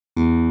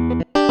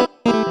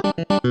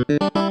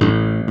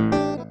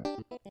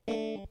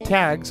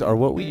Tags are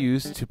what we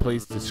use to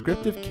place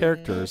descriptive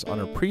characters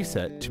on a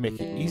preset to make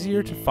it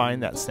easier to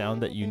find that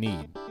sound that you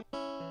need.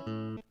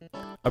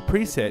 A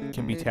preset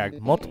can be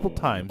tagged multiple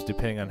times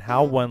depending on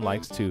how one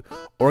likes to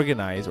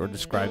organize or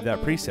describe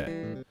that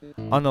preset.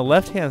 On the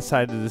left-hand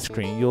side of the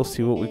screen, you'll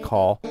see what we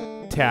call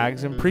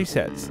tags and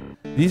presets.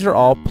 These are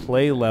all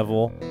play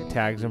level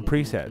tags and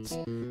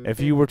presets. If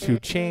you were to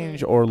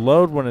change or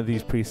load one of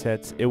these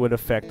presets, it would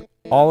affect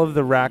all of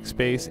the rack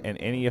space and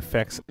any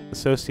effects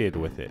associated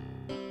with it.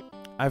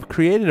 I've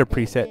created a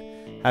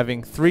preset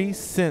having 3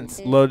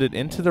 synths loaded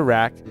into the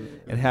rack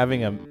and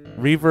having a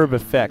reverb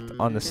effect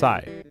on the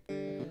side.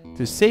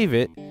 To save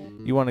it,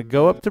 you want to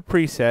go up to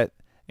Preset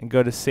and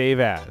go to Save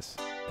As.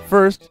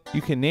 First,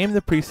 you can name the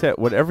preset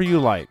whatever you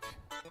like.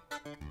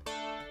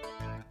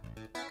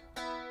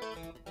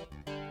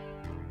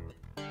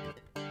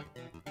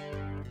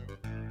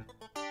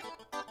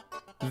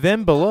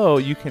 Then below,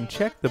 you can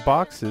check the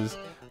boxes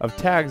of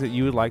tags that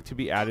you would like to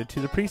be added to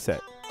the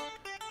preset.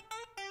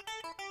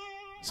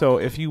 So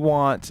if you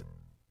want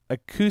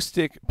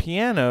acoustic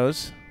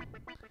pianos,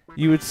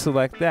 you would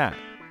select that.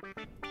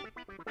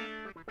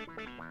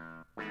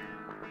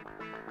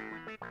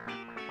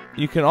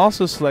 You can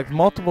also select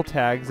multiple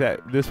tags that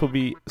this will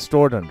be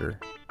stored under.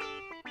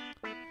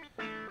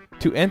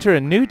 To enter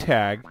a new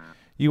tag,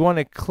 you want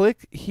to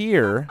click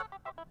here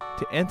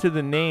to enter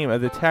the name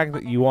of the tag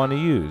that you want to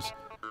use.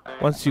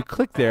 Once you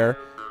click there,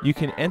 you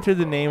can enter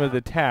the name of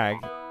the tag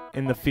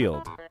in the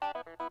field.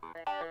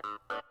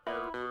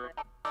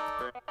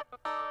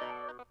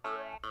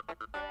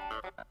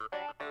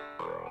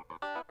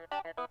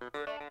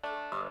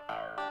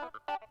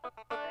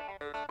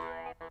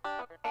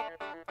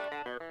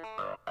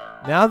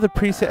 Now the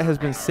preset has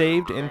been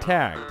saved and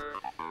tagged.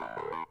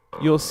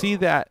 You'll see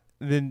that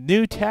the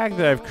new tag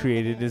that I've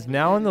created is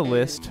now in the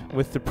list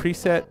with the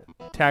preset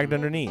tagged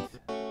underneath.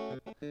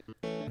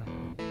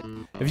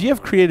 If you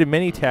have created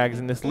many tags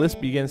and this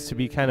list begins to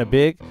be kind of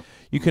big,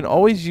 you can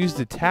always use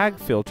the tag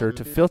filter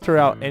to filter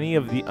out any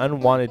of the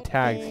unwanted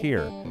tags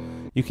here.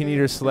 You can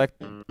either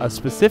select a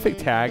specific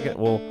tag that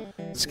will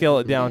scale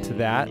it down to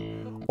that,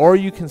 or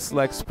you can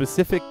select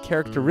specific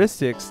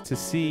characteristics to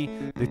see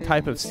the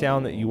type of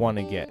sound that you want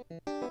to get.